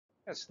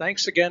Yes,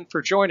 thanks again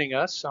for joining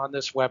us on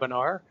this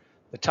webinar.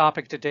 The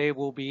topic today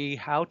will be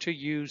how to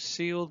use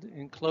sealed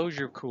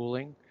enclosure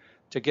cooling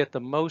to get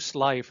the most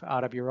life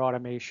out of your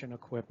automation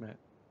equipment.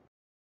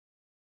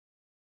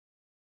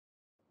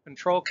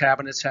 Control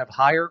cabinets have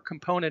higher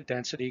component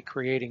density,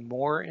 creating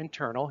more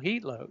internal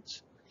heat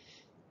loads.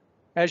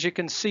 As you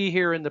can see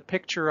here in the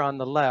picture on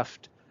the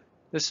left,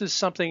 this is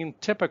something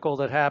typical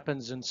that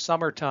happens in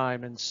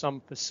summertime in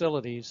some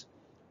facilities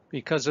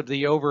because of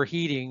the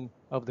overheating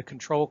of the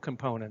control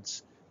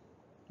components.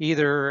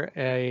 Either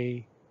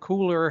a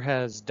cooler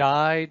has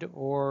died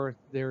or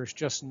there's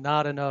just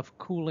not enough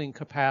cooling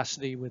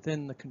capacity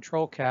within the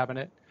control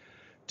cabinet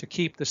to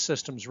keep the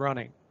systems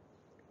running.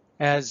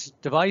 As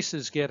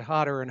devices get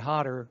hotter and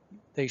hotter,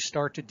 they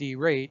start to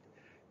derate,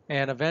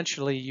 and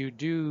eventually you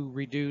do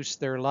reduce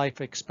their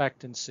life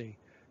expectancy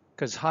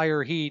because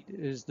higher heat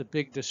is the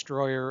big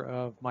destroyer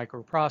of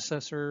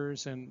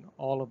microprocessors and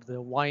all of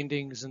the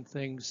windings and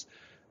things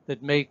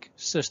that make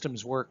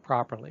systems work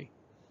properly.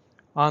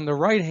 On the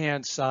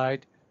right-hand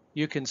side,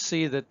 you can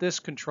see that this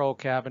control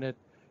cabinet,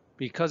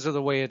 because of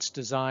the way it's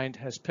designed,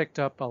 has picked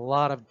up a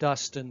lot of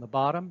dust in the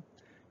bottom,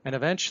 and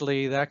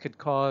eventually that could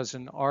cause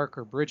an arc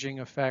or bridging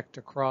effect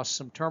across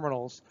some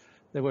terminals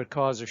that would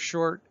cause a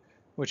short,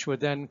 which would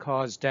then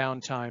cause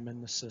downtime in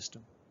the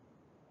system.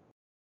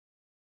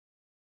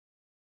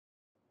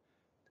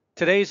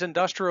 Today's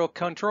industrial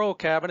control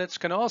cabinets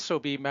can also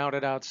be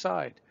mounted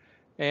outside,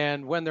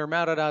 and when they're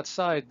mounted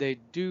outside, they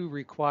do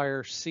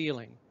require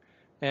sealing.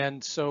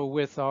 And so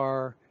with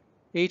our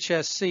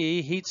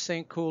HSC, heat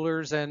sink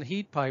coolers and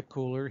heat pipe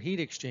cooler, heat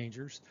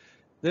exchangers,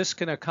 this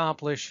can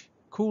accomplish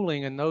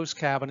cooling in those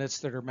cabinets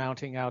that are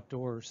mounting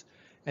outdoors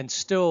and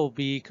still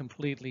be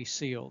completely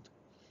sealed.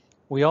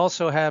 We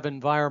also have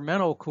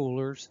environmental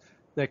coolers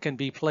that can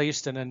be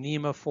placed in a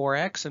NEMA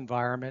 4X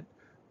environment,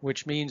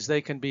 which means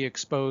they can be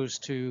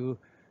exposed to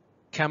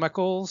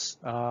chemicals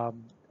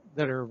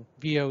that are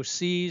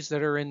VOCs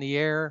that are in the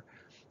air,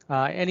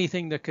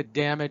 anything that could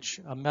damage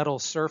a metal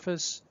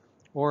surface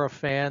or a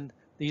fan.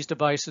 These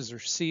devices are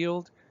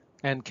sealed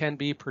and can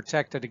be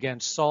protected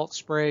against salt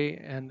spray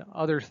and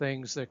other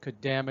things that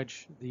could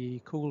damage the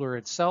cooler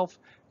itself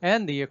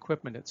and the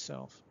equipment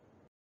itself.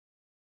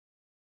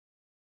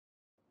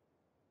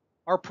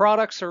 Our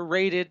products are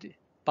rated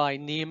by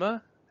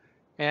NEMA,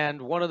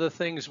 and one of the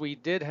things we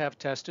did have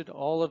tested,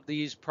 all of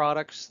these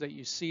products that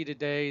you see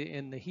today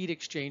in the heat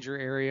exchanger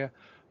area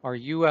are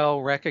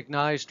UL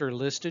recognized or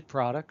listed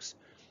products.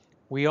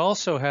 We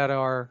also had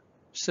our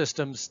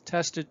systems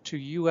tested to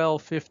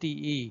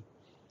UL50E,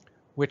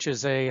 which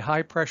is a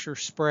high pressure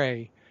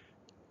spray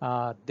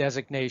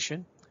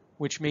designation,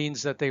 which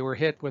means that they were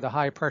hit with a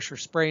high pressure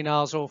spray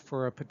nozzle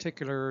for a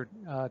particular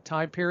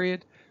time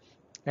period,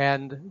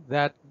 and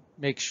that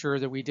makes sure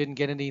that we didn't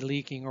get any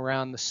leaking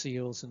around the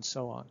seals and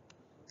so on.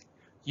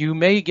 You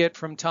may get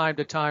from time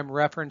to time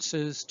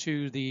references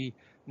to the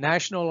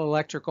National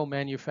Electrical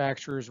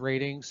Manufacturers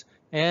ratings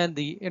and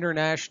the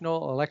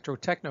International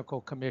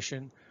Electrotechnical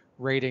Commission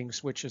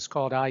ratings, which is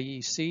called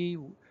IEC,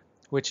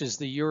 which is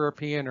the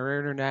European or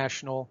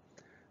international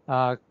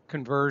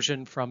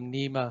conversion from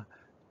NEMA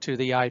to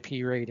the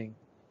IP rating.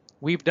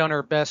 We've done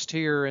our best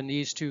here in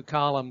these two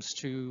columns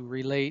to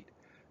relate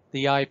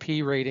the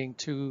IP rating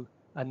to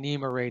a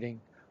NEMA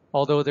rating.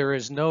 Although there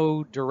is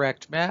no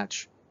direct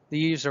match,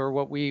 these are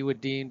what we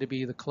would deem to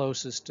be the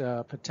closest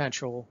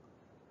potential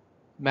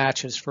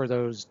matches for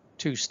those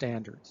two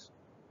standards.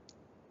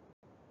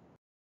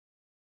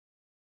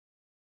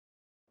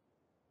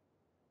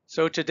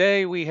 So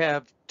today we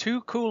have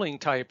two cooling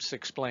types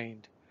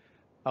explained.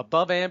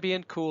 Above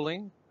ambient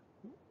cooling,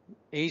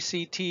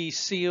 ACT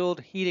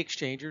sealed heat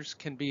exchangers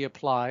can be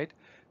applied.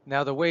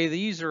 Now the way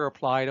these are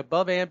applied,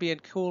 above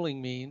ambient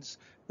cooling means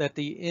that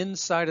the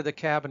inside of the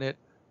cabinet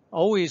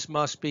always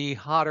must be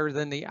hotter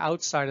than the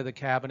outside of the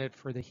cabinet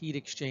for the heat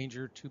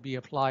exchanger to be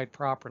applied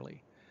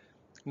properly.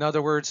 In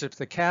other words, if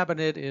the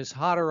cabinet is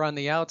hotter on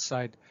the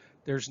outside,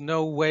 there's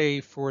no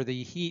way for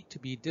the heat to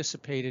be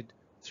dissipated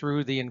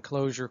through the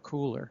enclosure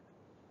cooler.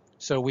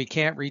 So we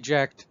can't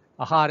reject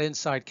a hot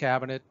inside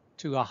cabinet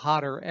to a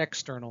hotter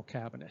external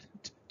cabinet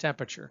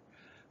temperature.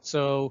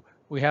 So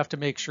we have to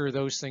make sure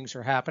those things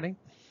are happening.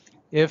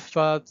 If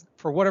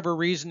for whatever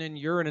reason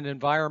you're in an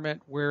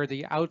environment where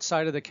the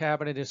outside of the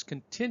cabinet is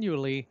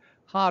continually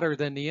hotter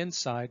than the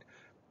inside,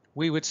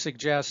 we would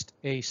suggest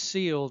a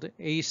sealed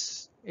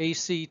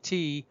ACT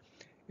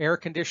air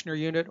conditioner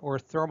unit or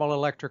thermal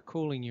electric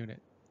cooling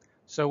unit.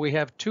 So we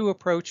have two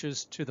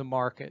approaches to the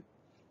market.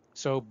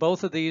 So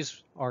both of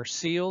these are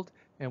sealed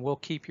and will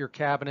keep your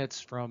cabinets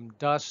from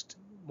dust,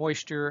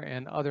 moisture,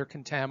 and other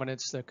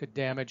contaminants that could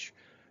damage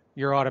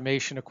your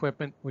automation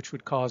equipment, which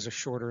would cause a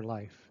shorter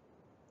life.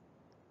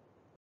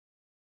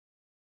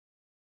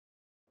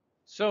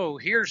 So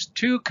here's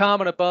two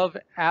common above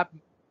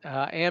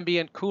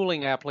ambient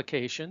cooling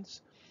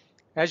applications.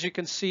 As you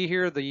can see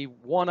here, the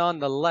one on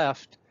the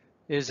left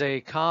is a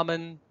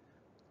common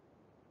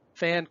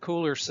fan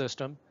cooler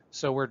system.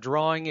 So we're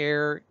drawing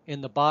air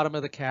in the bottom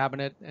of the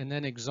cabinet and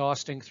then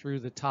exhausting through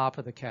the top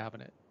of the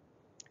cabinet.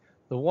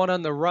 The one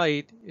on the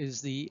right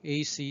is the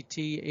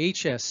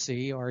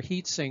ACT-HSC, or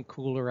heatsink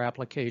cooler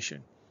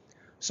application.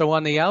 So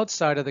on the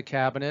outside of the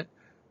cabinet,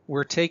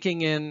 we're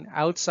taking in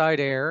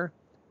outside air,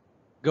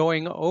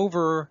 going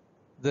over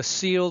the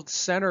sealed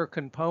center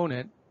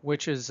component,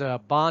 which is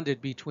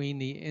bonded between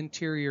the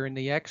interior and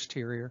the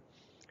exterior.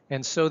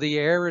 And so the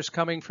air is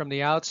coming from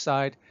the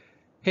outside,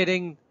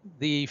 hitting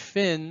the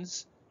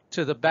fins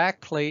to the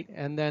back plate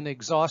and then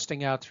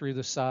exhausting out through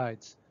the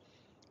sides.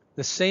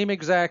 The same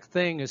exact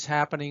thing is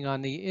happening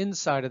on the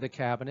inside of the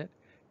cabinet.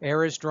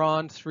 Air is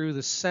drawn through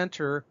the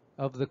center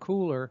of the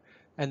cooler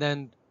and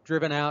then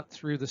driven out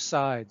through the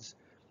sides.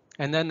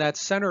 And then that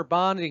center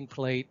bonding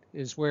plate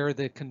is where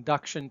the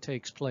conduction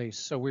takes place.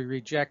 So we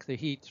reject the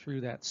heat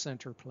through that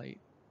center plate.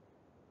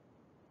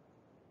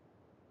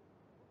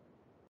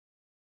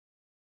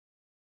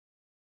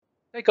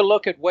 Take a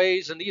look at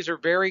ways, and these are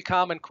very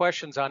common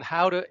questions on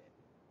how to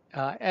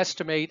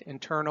estimate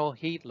internal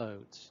heat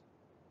loads.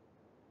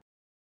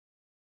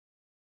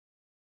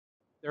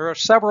 There are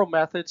several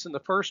methods, and the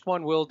first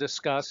one we'll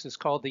discuss is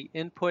called the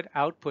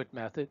input-output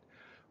method,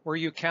 where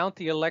you count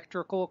the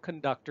electrical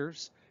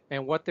conductors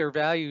and what their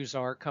values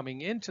are coming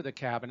into the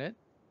cabinet.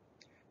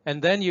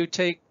 And then you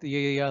take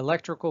the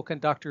electrical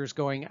conductors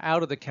going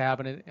out of the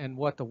cabinet and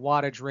what the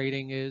wattage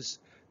rating is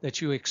that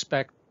you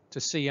expect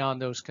to see on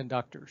those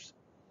conductors.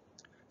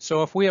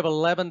 So if we have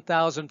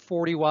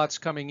 11,040 watts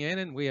coming in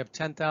and we have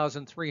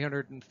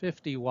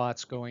 10,350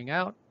 watts going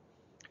out,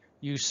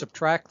 you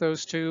subtract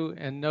those two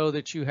and know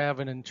that you have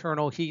an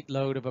internal heat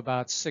load of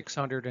about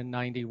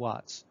 690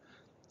 watts.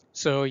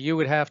 So you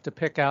would have to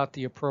pick out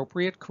the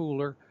appropriate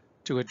cooler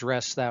to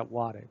address that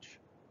wattage.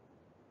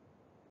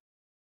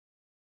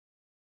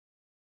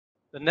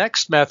 The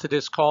next method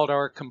is called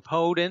our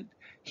component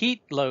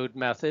heat load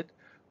method,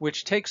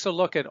 which takes a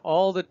look at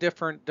all the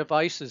different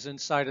devices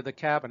inside of the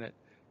cabinet: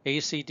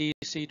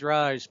 AC/DC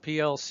drives,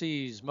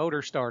 PLCs,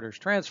 motor starters,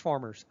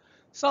 transformers,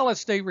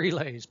 solid-state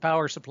relays,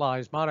 power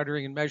supplies,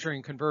 monitoring and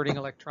measuring converting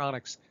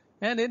electronics,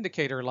 and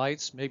indicator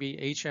lights, maybe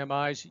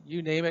HMIs,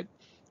 you name it.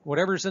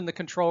 Whatever's in the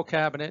control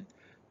cabinet,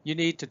 you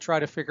need to try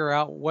to figure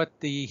out what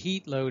the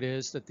heat load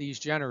is that these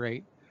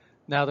generate.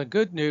 Now, the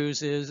good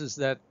news is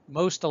that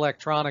most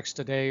electronics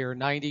today are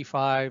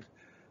 95%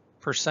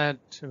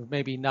 or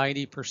maybe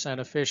 90%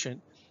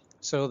 efficient.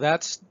 So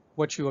that's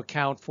what you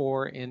account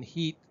for in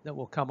heat that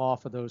will come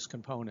off of those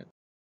components.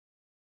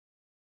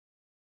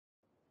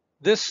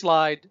 This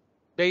slide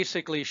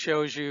basically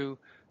shows you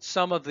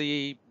some of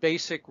the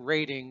basic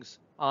ratings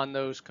on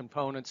those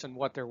components and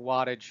what their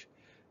wattage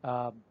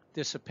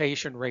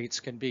dissipation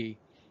rates can be.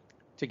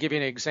 To give you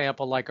an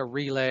example, like a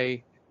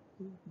relay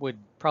would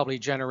probably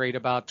generate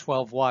about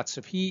 12 watts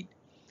of heat.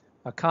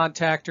 A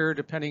contactor,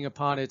 depending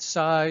upon its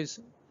size,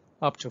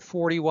 up to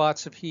 40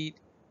 watts of heat,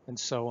 and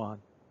so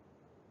on.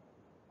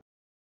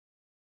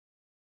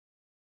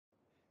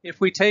 If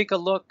we take a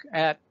look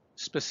at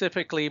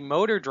specifically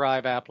motor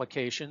drive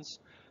applications,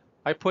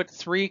 I put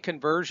 3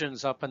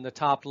 conversions up in the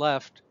top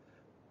left.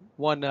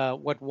 One,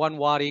 what 1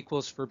 watt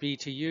equals for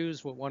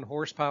BTUs, what 1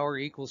 horsepower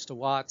equals to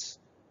watts,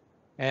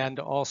 and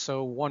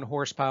also 1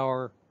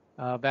 horsepower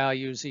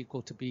values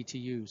equal to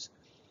BTUs.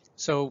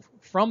 So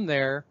from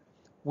there,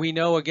 we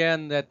know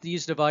again that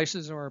these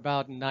devices are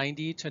about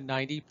 90 to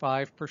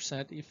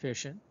 95%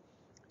 efficient.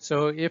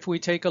 So if we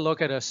take a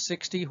look at a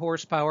 60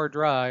 horsepower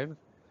drive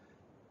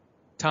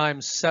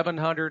times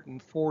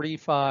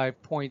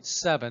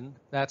 745.7,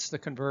 that's the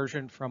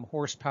conversion from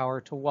horsepower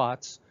to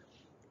watts,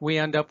 we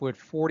end up with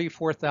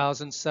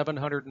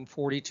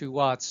 44,742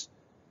 watts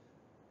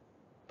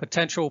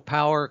potential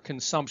power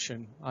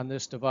consumption on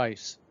this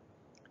device.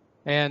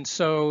 And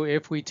so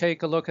if we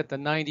take a look at the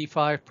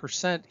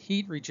 95%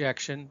 heat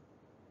rejection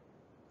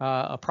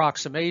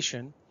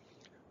approximation,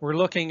 we're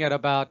looking at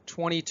about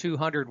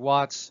 2,200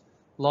 watts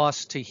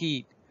lost to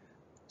heat.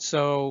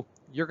 So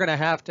you're going to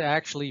have to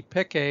actually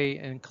pick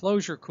an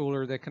enclosure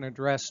cooler that can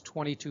address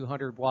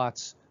 2,200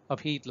 watts of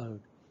heat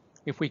load.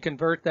 If we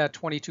convert that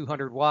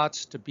 2,200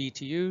 watts to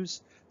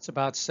BTUs, it's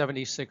about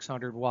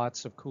 7,600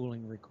 watts of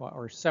cooling required,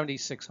 or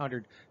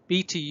 7,600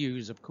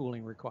 BTUs of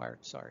cooling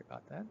required. Sorry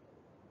about that.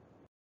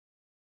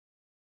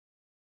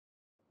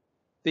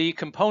 The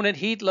component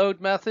heat load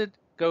method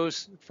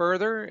goes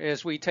further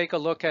as we take a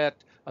look at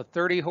a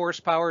 30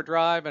 horsepower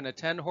drive and a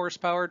 10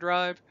 horsepower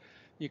drive.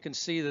 You can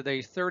see that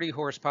a 30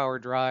 horsepower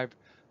drive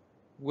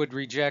would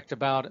reject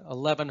about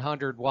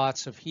 1,100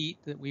 watts of heat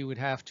that we would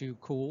have to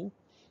cool,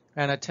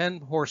 and a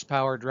 10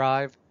 horsepower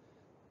drive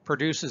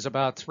produces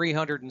about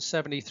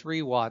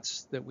 373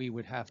 watts that we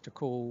would have to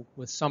cool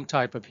with some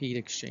type of heat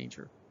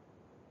exchanger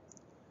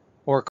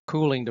or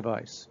cooling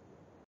device.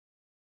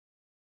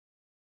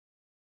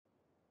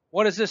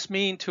 What does this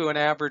mean to an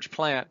average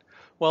plant?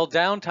 Well,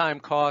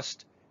 downtime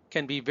cost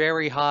can be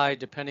very high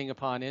depending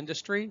upon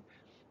industry.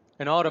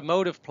 An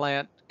automotive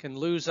plant can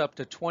lose up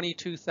to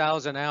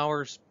 22,000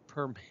 hours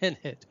per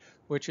minute,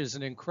 which is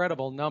an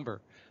incredible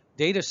number.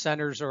 Data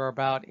centers are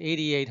about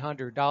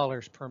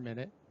 $8,800 per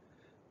minute.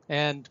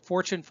 And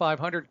Fortune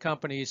 500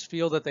 companies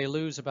feel that they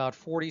lose about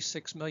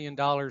 $46 million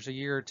a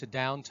year to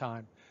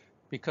downtime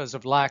because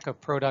of lack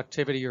of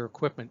productivity or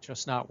equipment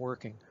just not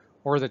working,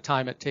 or the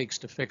time it takes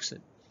to fix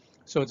it.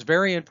 So it's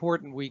very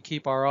important we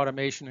keep our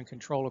automation and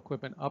control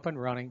equipment up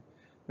and running.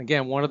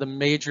 Again, one of the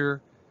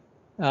major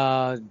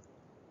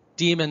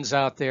demons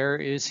out there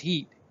is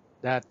heat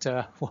that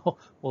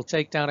will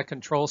take down a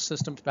control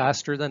system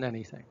faster than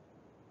anything.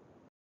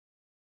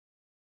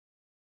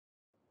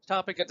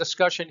 Topic of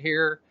discussion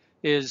here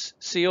is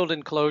sealed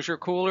enclosure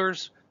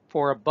coolers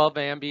for above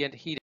ambient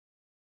heat.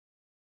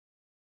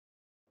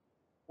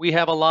 We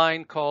have a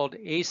line called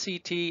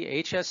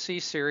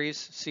ACT-HSC series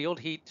sealed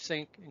heat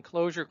sink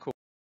enclosure cooler.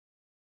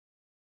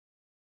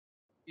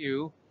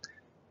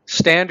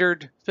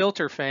 Standard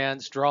filter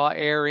fans draw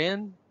air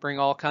in, bring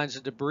all kinds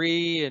of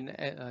debris and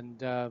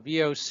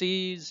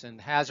VOCs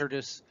and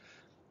hazardous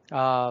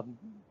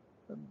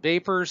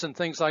vapors and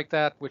things like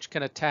that, which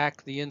can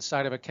attack the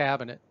inside of a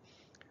cabinet.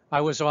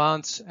 I was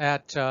once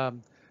at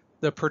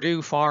the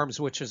Purdue Farms,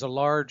 which is a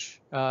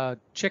large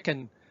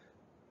chicken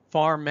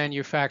farm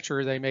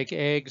manufacturer. They make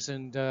eggs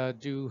and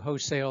do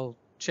wholesale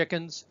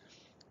chickens.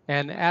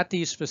 And at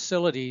these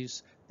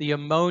facilities, the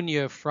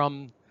ammonia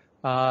from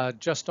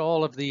just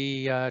all of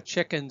the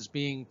chickens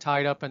being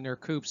tied up in their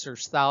coops,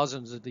 there's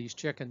thousands of these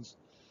chickens,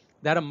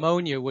 that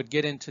ammonia would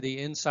get into the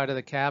inside of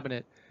the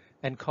cabinet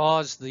and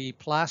cause the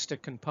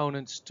plastic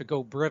components to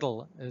go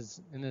brittle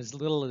in as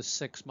little as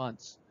 6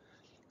 months.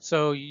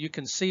 So you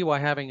can see why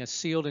having a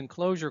sealed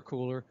enclosure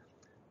cooler,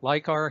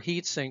 like our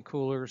heatsink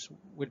coolers,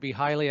 would be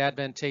highly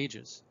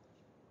advantageous.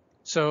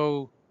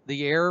 So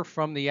the air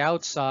from the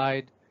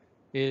outside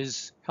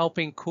is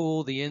helping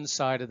cool the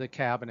inside of the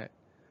cabinet.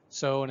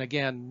 So, and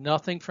again,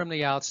 nothing from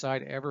the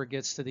outside ever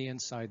gets to the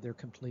inside. They're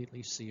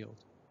completely sealed.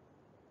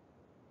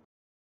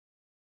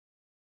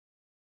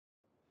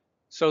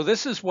 So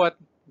this is what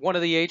one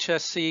of the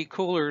HSC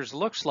coolers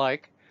looks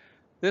like.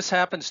 This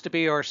happens to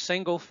be our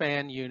single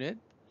fan unit.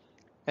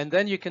 And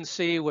then you can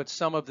see what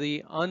some of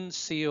the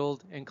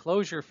unsealed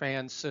enclosure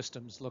fan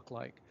systems look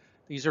like.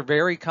 These are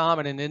very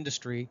common in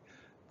industry,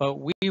 but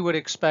we would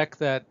expect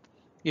that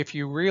if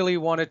you really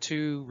wanted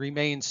to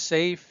remain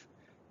safe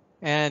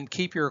and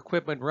keep your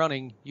equipment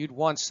running, you'd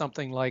want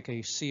something like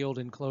a sealed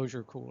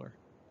enclosure cooler.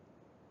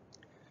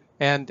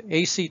 And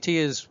ACT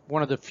is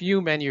one of the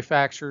few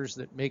manufacturers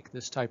that make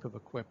this type of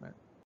equipment.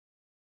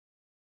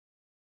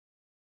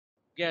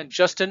 Again,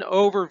 just an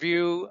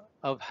overview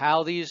of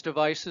how these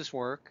devices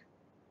work.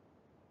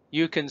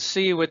 You can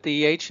see with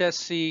the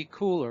HSC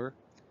cooler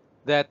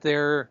that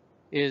there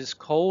is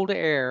cold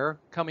air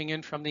coming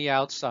in from the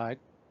outside.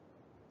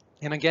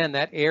 And again,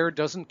 that air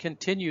doesn't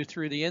continue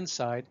through the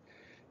inside.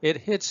 It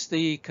hits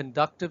the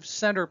conductive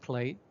center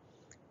plate,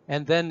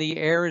 and then the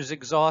air is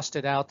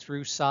exhausted out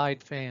through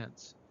side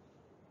fans.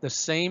 The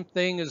same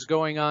thing is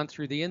going on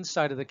through the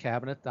inside of the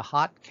cabinet. The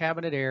hot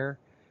cabinet air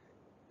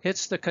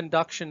hits the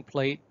conduction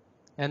plate,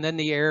 and then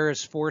the air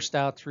is forced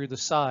out through the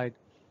side.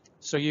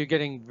 So you're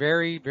getting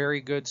very,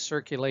 very good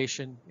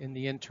circulation in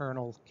the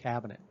internal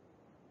cabinet.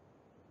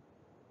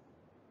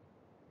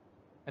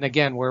 And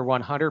again, we're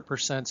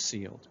 100%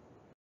 sealed.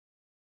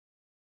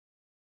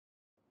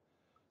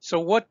 So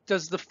what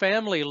does the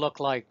family look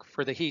like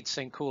for the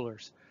heatsink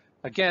coolers?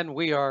 Again,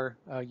 we are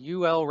a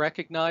UL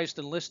recognized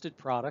and listed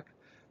product.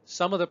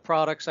 Some of the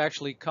products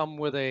actually come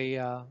with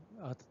a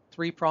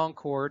 3-prong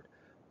cord.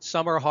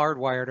 Some are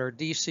hardwired. Our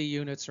DC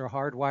units are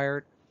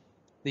hardwired.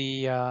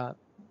 The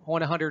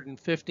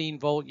 115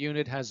 volt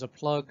unit has a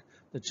plug.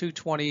 The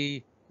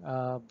 220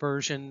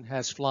 version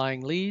has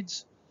flying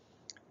leads.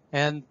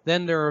 And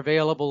then they're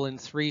available in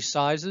 3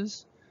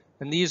 sizes.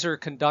 And these are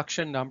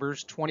conduction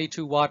numbers: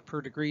 22 watt per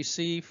degree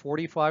C,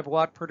 45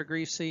 watt per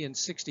degree C, and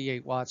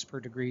 68 watts per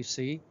degree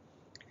C.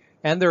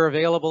 And they're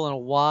available in a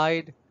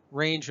wide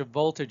range of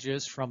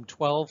voltages from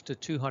 12 to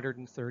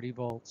 230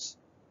 volts.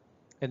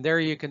 And there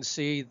you can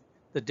see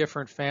the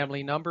different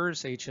family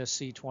numbers: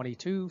 HSC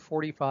 22,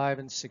 45,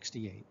 and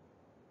 68.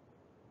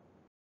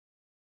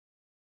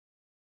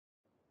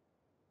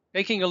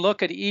 Taking a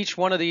look at each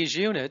one of these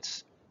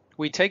units,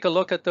 we take a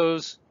look at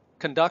those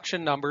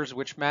conduction numbers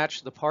which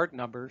match the part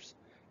numbers,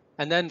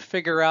 and then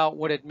figure out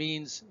what it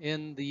means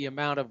in the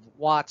amount of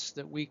watts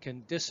that we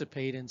can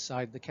dissipate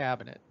inside the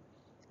cabinet.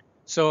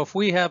 So if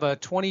we have a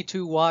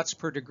 22 watts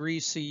per degree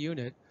C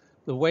unit,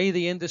 the way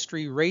the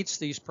industry rates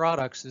these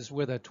products is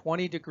with a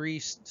 20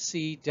 degrees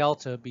C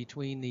delta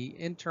between the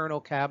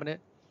internal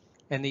cabinet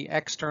and the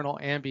external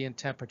ambient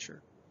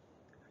temperature.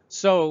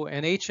 So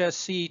an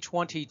HSC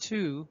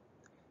 22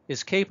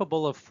 is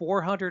capable of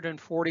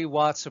 440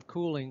 watts of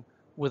cooling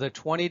with a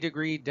 20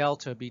 degree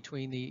delta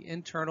between the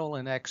internal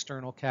and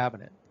external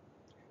cabinet.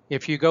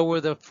 If you go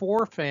with a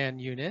 4-fan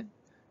unit,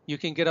 you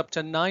can get up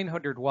to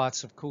 900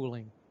 watts of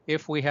cooling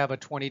if we have a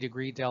 20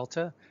 degree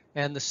delta,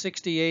 and the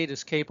 68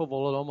 is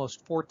capable of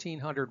almost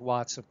 1400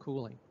 watts of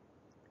cooling.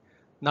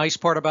 Nice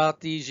part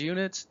about these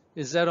units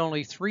is that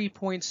only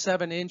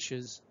 3.7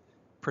 inches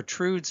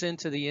protrudes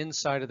into the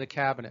inside of the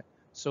cabinet.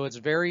 So it's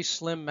very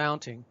slim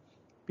mounting,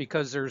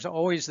 because there's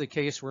always the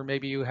case where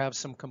maybe you have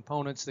some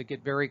components that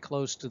get very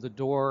close to the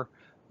door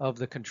of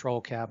the control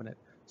cabinet.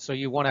 So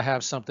you want to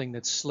have something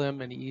that's slim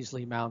and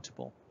easily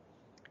mountable.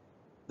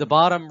 The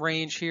bottom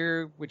range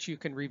here, which you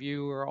can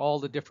review, are all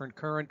the different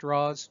current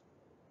draws.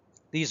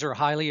 These are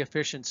highly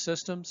efficient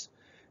systems,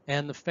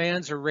 and the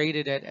fans are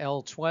rated at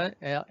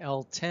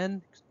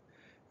L10,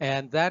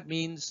 and that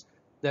means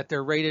that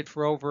they're rated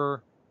for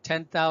over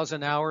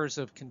 10,000 hours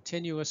of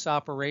continuous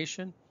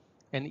operation,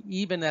 and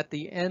even at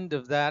the end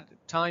of that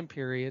time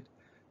period,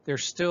 they're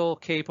still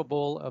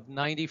capable of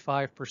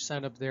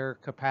 95% of their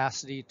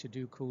capacity to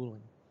do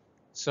cooling.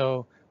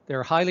 So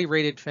they're highly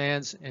rated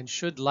fans and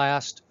should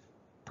last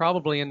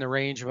probably in the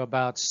range of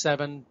about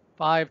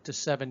 5 to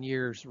 7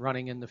 years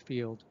running in the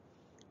field.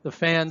 The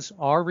fans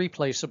are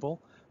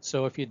replaceable,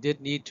 so if you did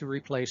need to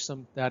replace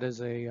them, that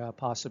is a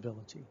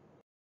possibility.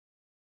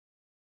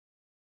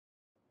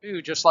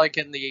 Just like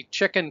in the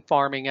chicken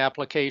farming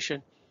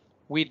application,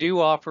 we do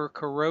offer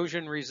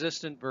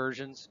corrosion-resistant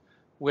versions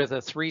with a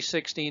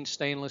 3/16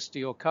 stainless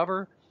steel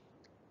cover,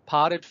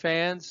 potted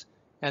fans,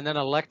 and then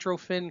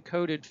electrofin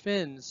coated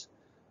fins,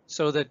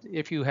 so that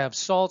if you have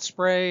salt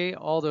spray,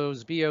 all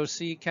those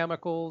VOC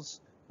chemicals,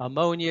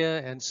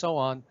 ammonia, and so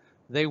on,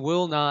 they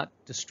will not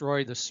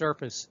destroy the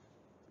surface,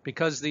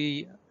 because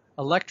the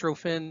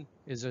electrofin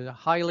is a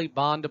highly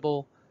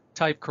bondable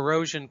type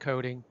corrosion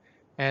coating,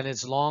 and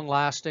it's long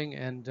lasting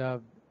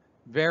and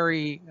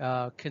very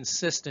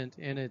consistent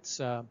in its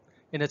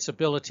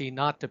ability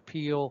not to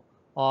peel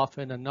off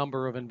in a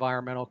number of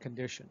environmental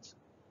conditions.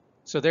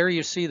 So there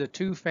you see the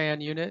 2-fan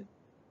unit,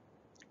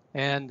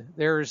 and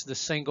there's the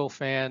single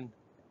fan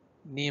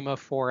NEMA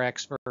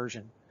 4X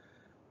version.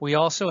 We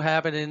also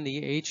have it in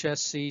the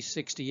HSC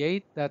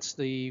 68. That's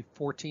the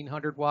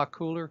 1400 watt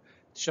cooler.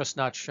 It's just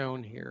not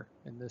shown here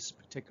in this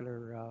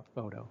particular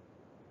photo.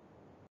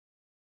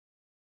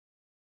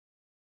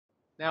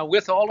 Now,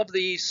 with all of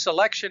the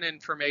selection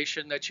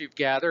information that you've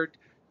gathered,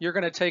 you're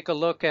going to take a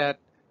look at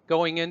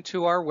going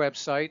into our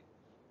website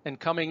and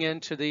coming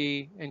into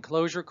the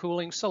enclosure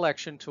cooling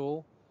selection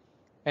tool.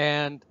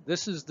 And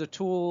this is the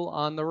tool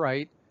on the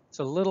right. It's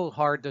a little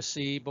hard to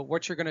see, but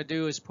what you're going to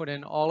do is put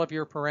in all of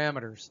your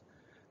parameters.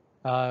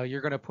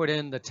 You're going to put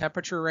in the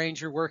temperature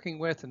range you're working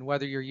with and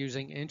whether you're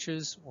using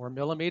inches or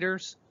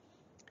millimeters.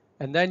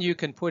 And then you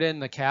can put in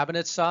the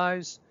cabinet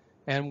size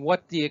and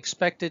what the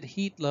expected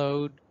heat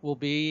load will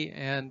be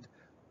and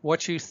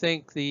what you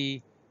think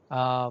the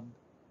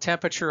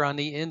temperature on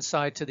the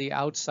inside to the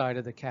outside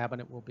of the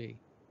cabinet will be.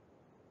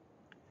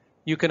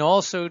 You can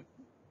also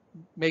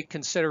make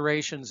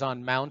considerations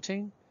on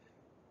mounting,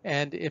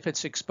 and if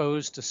it's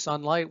exposed to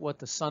sunlight, what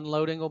the sun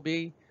loading will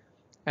be.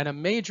 And a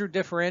major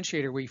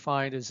differentiator we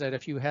find is that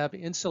if you have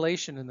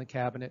insulation in the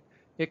cabinet,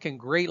 it can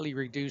greatly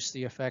reduce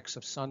the effects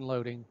of sun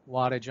loading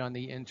wattage on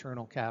the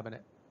internal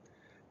cabinet.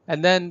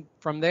 And then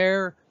from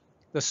there,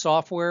 the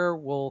software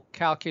will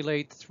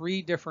calculate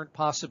 3 different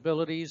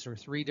possibilities or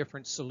 3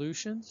 different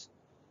solutions.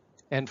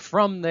 And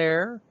from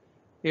there,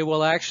 it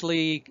will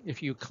actually,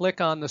 if you click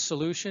on the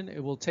solution,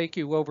 it will take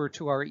you over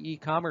to our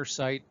e-commerce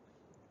site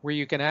where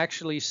you can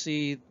actually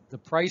see the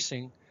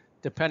pricing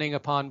depending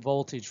upon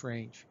voltage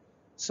range.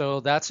 So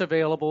that's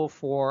available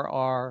for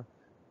our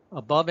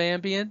above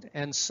ambient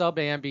and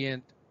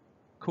sub-ambient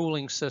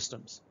cooling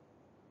systems.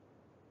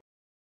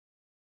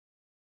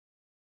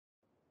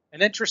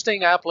 An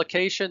interesting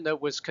application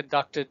that was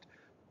conducted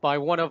by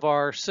one of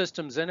our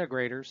systems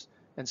integrators,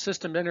 and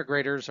system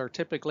integrators are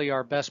typically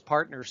our best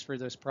partners for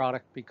this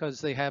product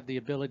because they have the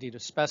ability to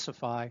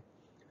specify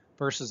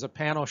versus a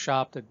panel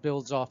shop that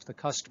builds off the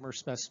customer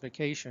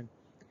specification.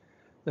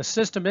 The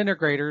system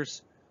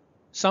integrators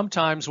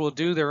sometimes will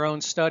do their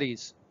own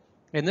studies.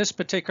 In this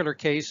particular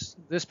case,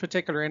 this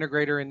particular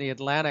integrator in the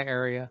Atlanta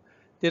area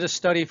did a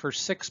study for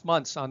 6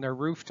 months on their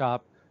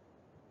rooftop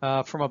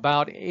from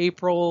about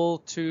April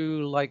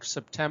to like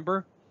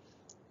September.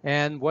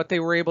 And what they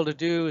were able to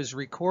do is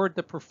record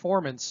the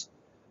performance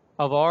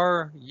of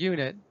our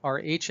unit,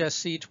 our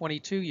HSC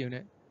 22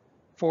 unit,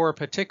 for a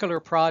particular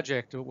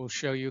project that we'll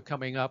show you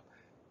coming up,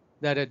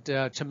 that it,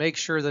 to make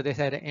sure that it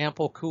had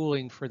ample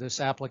cooling for this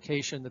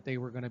application that they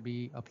were going to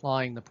be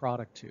applying the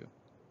product to.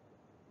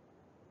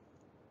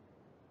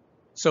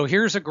 So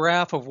here's a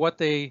graph of what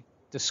they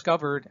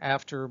discovered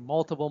after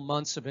multiple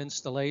months of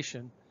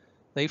installation.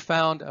 They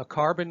found a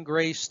carbon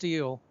gray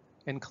steel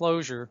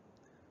enclosure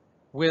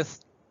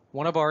with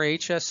one of our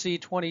HSC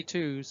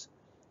 22s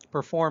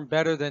performed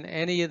better than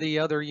any of the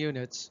other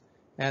units,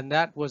 and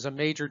that was a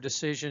major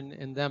decision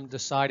in them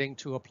deciding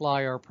to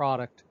apply our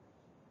product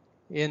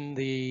in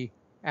the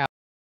app.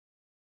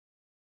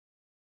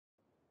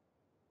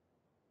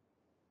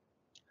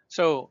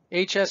 So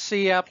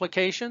HSC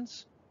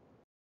applications.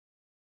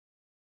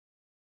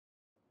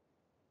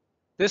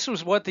 This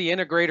was what the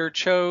integrator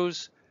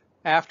chose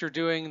after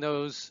doing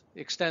those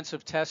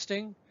extensive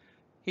testing.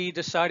 He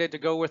decided to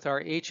go with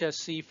our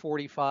HSC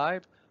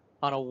 45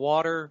 on a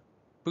water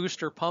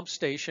booster pump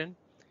station,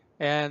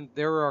 and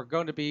there are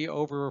going to be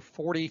over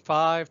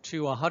 45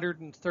 to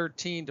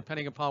 113,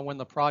 depending upon when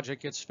the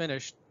project gets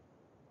finished,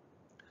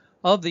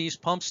 of these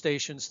pump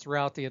stations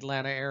throughout the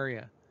Atlanta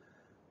area.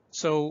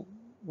 So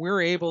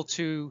we're able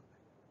to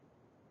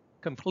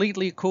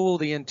completely cool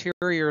the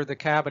interior of the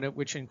cabinet,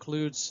 which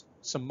includes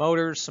some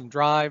motors, some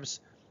drives,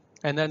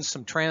 and then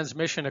some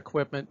transmission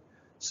equipment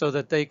so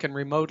that they can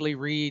remotely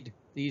read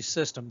these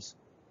systems.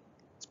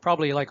 It's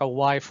probably like a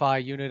Wi-Fi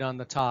unit on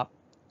the top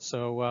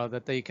so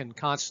that they can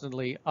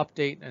constantly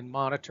update and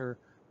monitor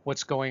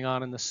what's going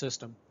on in the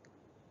system.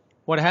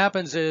 What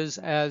happens is,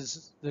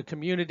 as the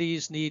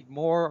communities need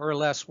more or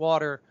less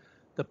water,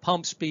 the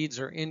pump speeds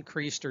are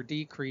increased or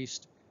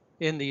decreased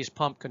in these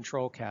pump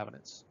control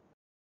cabinets.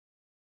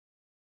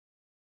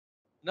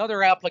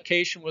 Another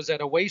application was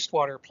at a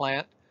wastewater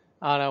plant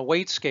on a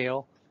weight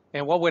scale,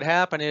 and what would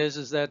happen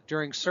is that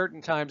during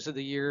certain times of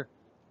the year,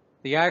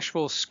 the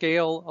actual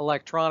scale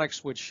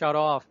electronics would shut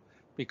off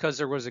because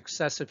there was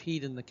excessive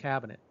heat in the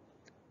cabinet.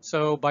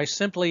 So by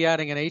simply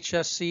adding an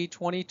HSC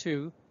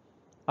 22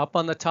 up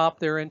on the top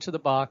there into the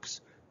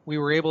box, we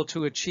were able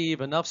to achieve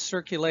enough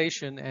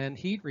circulation and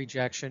heat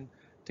rejection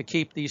to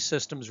keep these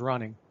systems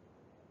running.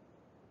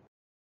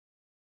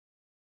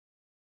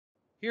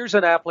 Here's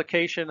an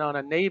application on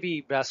a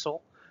Navy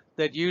vessel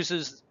that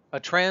uses a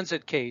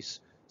transit case.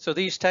 So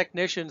these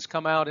technicians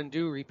come out and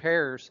do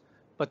repairs,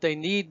 but they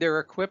need their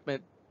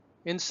equipment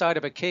inside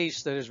of a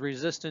case that is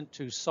resistant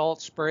to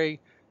salt spray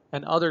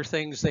and other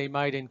things they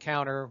might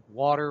encounter,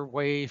 water,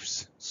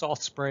 waves,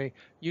 salt spray,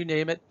 you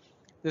name it.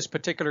 This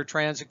particular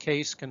transit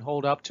case can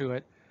hold up to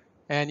it.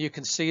 And you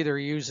can see they're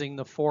using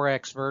the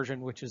 4X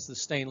version, which is the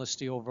stainless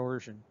steel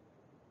version.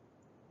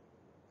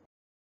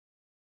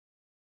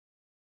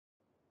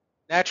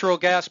 Natural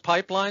gas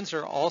pipelines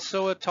are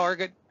also a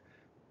target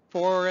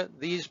for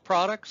these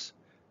products.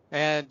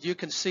 And you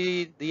can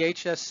see the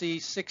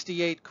HSC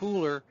 68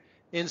 cooler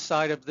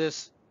inside of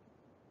this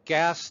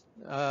gas,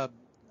 I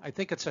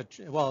think it's a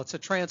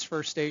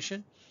transfer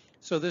station.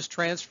 So this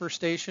transfer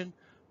station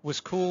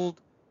was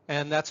cooled,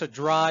 and that's a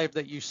drive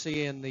that you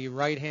see in the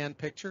right-hand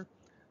picture.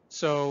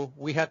 So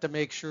we had to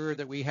make sure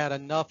that we had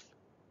enough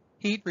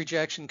heat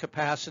rejection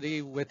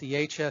capacity with the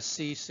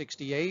HSC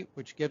 68,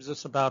 which gives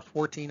us about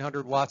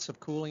 1,400 watts of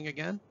cooling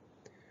again.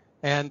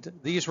 And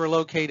these were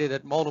located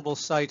at multiple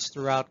sites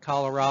throughout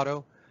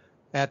Colorado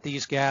at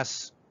these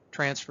gas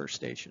transfer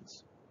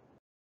stations.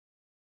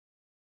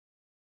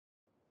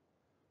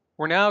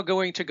 We're now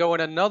going to go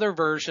in another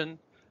version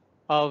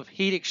of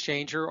heat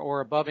exchanger or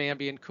above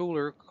ambient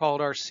cooler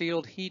called our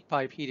sealed heat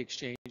pipe heat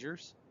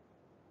exchangers.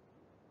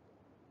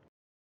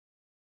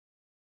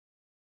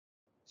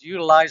 It's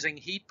utilizing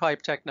heat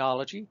pipe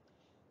technology,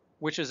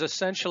 which is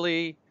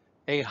essentially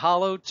a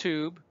hollow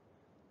tube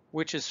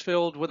which is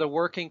filled with a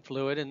working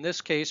fluid. In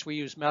this case, we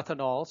use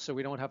methanol, so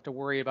we don't have to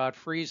worry about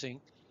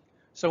freezing.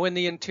 So in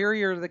the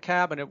interior of the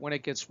cabinet, when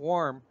it gets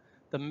warm,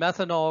 the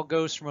methanol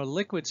goes from a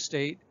liquid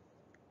state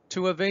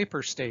to a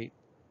vapor state.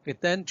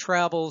 It then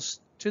travels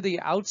to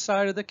the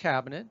outside of the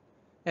cabinet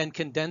and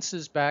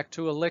condenses back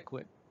to a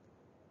liquid.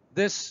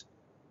 This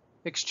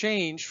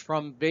exchange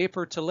from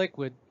vapor to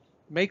liquid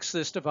makes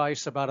this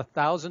device about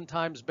 1,000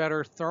 times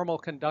better thermal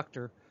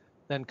conductor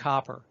than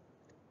copper.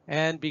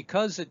 And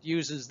because it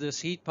uses this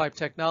heat pipe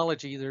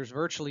technology, there's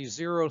virtually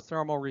zero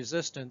thermal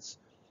resistance.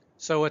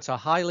 So it's a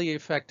highly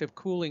effective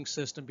cooling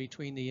system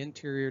between the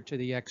interior to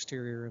the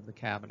exterior of the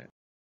cabinet.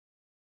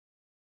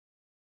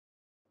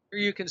 Here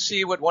you can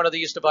see what one of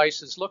these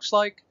devices looks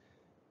like.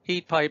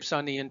 Heat pipes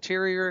on the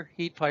interior,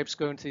 heat pipes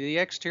going to the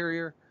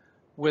exterior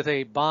with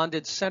a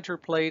bonded center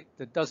plate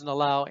that doesn't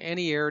allow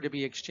any air to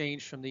be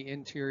exchanged from the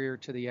interior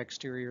to the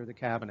exterior of the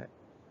cabinet.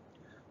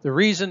 The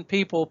reason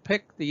people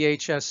pick the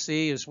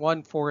HSC is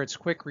one, for its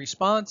quick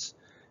response,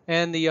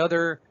 and the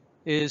other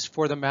is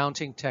for the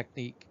mounting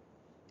technique.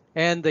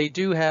 And they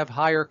do have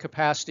higher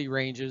capacity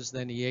ranges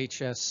than the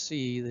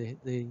HSC,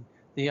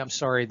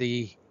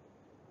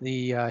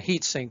 the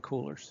heat sink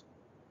coolers.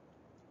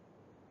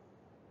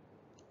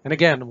 And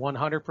again,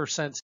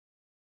 100%.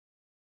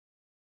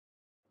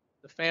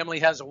 The family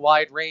has a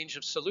wide range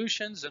of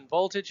solutions and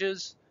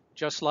voltages,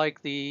 just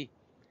like the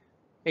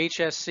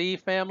HSC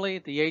family.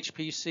 The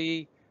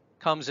HPC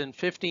comes in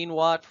 15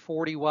 watt,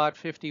 40 watt,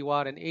 50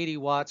 watt, and 80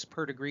 watts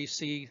per degree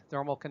C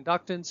thermal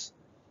conductance.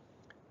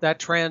 That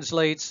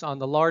translates on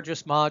the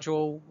largest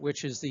module,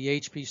 which is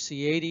the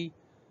HPC 80,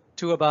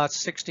 to about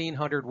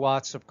 1,600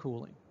 watts of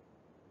cooling.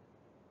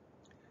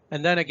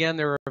 And then again,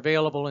 they're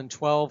available in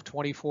 12,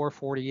 24,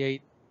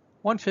 48,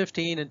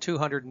 115, and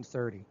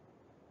 230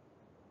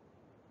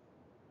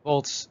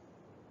 volts.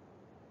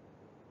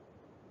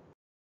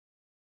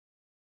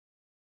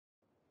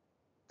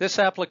 This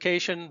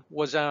application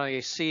was on a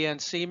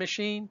CNC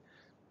machine,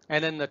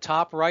 and in the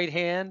top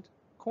right-hand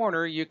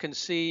corner, you can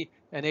see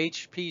an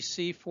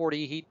HPC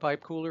 40 heat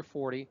pipe cooler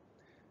 40.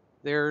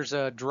 There's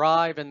a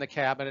drive in the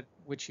cabinet,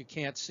 which you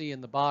can't see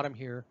in the bottom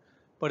here,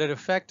 but it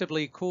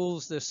effectively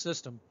cools this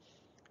system.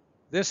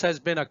 This has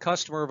been a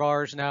customer of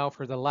ours now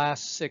for the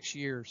last 6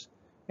 years,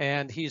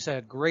 and he's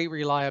had great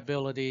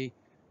reliability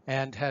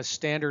and has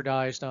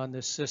standardized on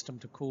this system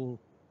to cool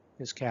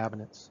his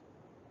cabinets.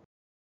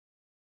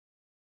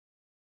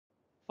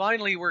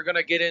 Finally, we're going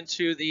to get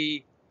into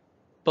the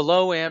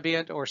below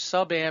ambient or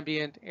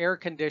sub-ambient air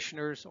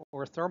conditioners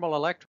or thermal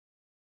electric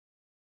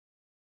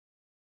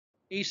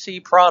AC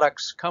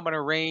products come in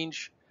a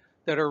range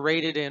that are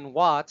rated in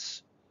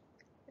watts,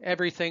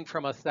 everything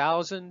from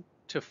 1,000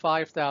 to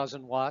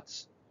 5,000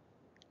 watts.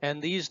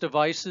 And these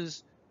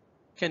devices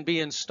can be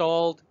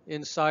installed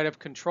inside of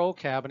control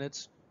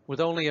cabinets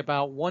with only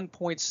about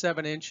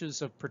 1.7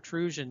 inches of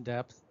protrusion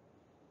depth.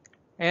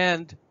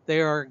 And they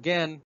are,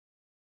 again,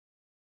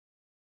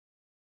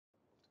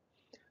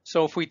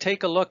 so if we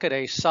take a look at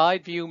a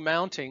side view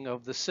mounting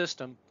of the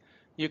system,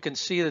 you can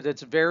see that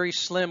it's very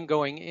slim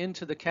going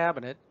into the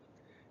cabinet,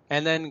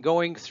 and then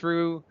going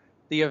through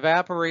the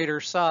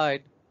evaporator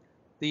side,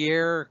 the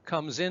air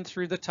comes in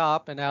through the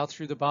top and out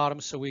through the bottom,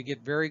 so we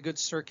get very good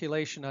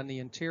circulation on the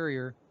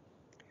interior.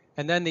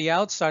 And then the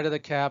outside of the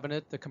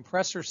cabinet, the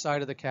compressor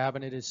side of the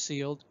cabinet, is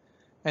sealed.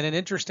 And an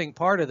interesting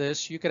part of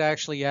this, you could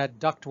actually add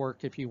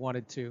ductwork if you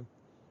wanted to.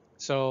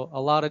 So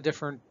a lot of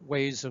different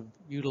ways of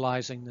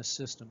utilizing this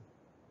system.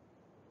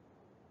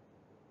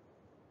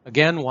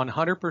 Again,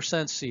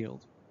 100%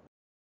 sealed.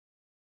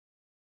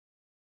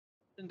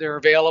 They're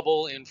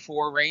available in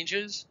 4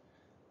 ranges,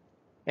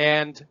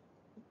 and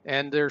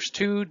there's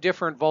 2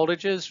 different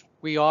voltages.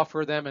 We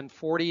offer them in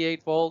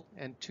 48 volt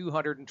and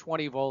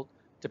 220 volt,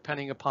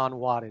 depending upon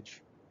wattage.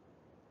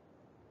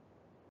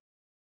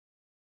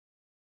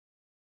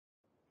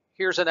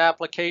 Here's an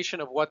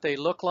application of what they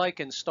look like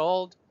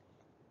installed.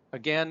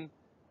 Again,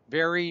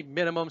 very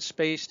minimum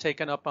space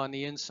taken up on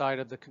the inside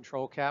of the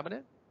control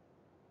cabinet.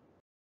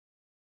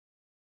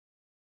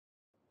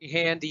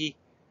 Handy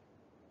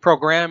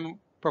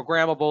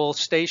programmable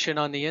station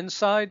on the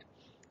inside.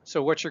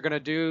 So what you're going to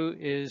do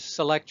is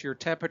select your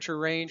temperature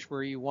range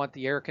where you want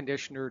the air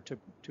conditioner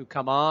to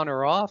come on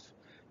or off.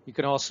 You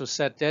can also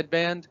set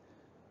deadband.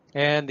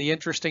 And the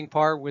interesting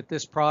part with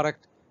this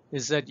product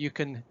is that you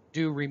can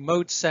do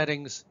remote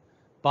settings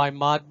by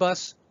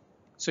Modbus.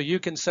 So you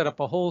can set up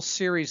a whole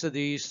series of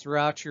these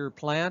throughout your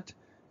plant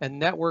and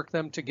network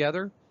them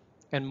together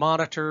and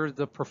monitor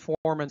the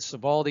performance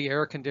of all the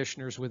air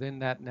conditioners within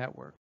that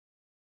network.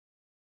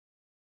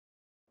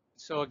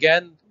 So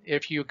again,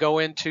 if you go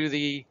into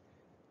the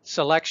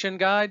selection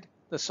guide,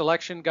 the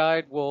selection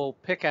guide will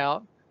pick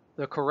out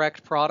the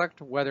correct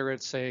product, whether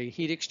it's a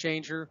heat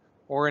exchanger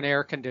or an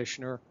air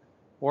conditioner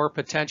or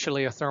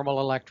potentially a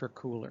thermoelectric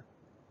cooler.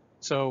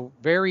 So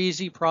very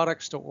easy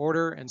products to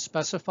order and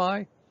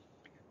specify.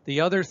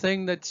 The other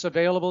thing that's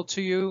available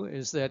to you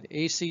is that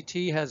ACT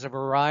has a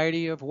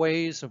variety of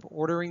ways of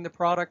ordering the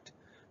product.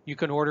 You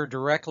can order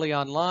directly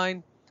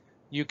online.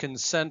 You can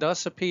send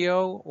us a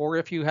PO, or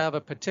if you have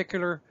a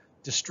particular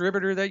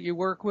distributor that you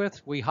work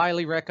with, we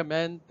highly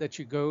recommend that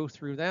you go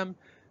through them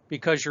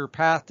because your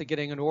path to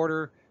getting an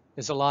order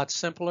is a lot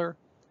simpler.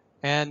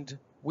 And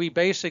we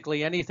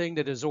basically, anything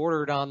that is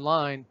ordered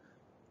online,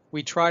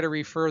 we try to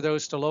refer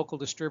those to local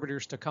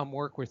distributors to come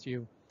work with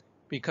you,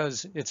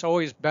 because it's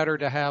always better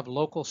to have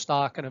local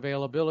stock and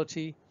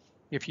availability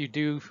if you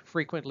do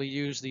frequently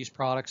use these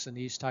products and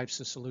these types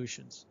of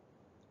solutions.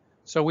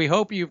 So we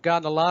hope you've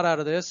gotten a lot out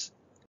of this.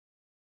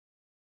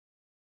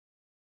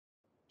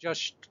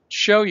 Just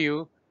show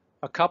you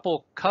a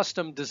couple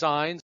custom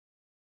designs.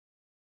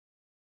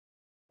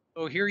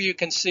 So here you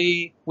can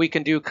see we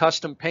can do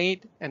custom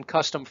paint and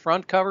custom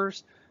front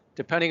covers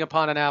depending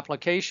upon an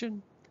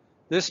application.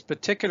 This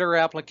particular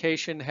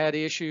application had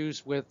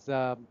issues with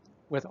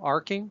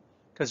arcing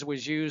because it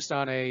was used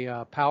on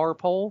a power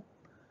pole.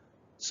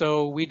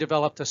 So we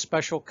developed a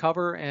special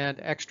cover and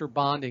extra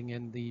bonding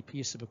in the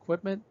piece of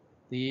equipment,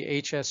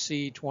 the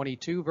HSC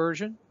 22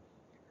 version.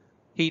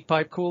 Heat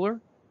pipe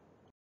cooler.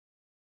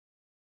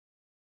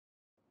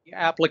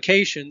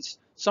 Applications,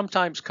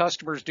 sometimes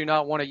customers do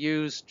not want to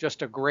use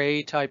just a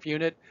gray type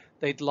unit.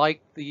 They'd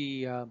like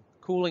the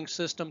cooling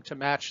system to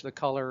match the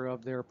color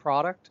of their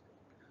product.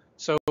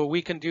 So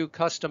we can do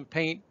custom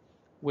paint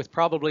with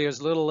probably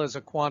as little as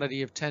a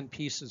quantity of 10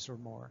 pieces or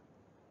more.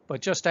 But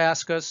just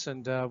ask us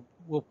and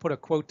we'll put a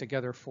quote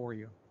together for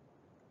you.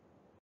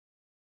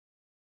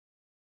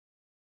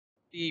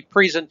 The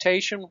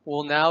presentation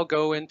will now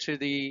go into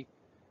the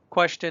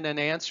question and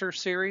answer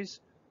series.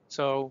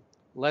 So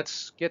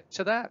let's get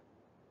to that.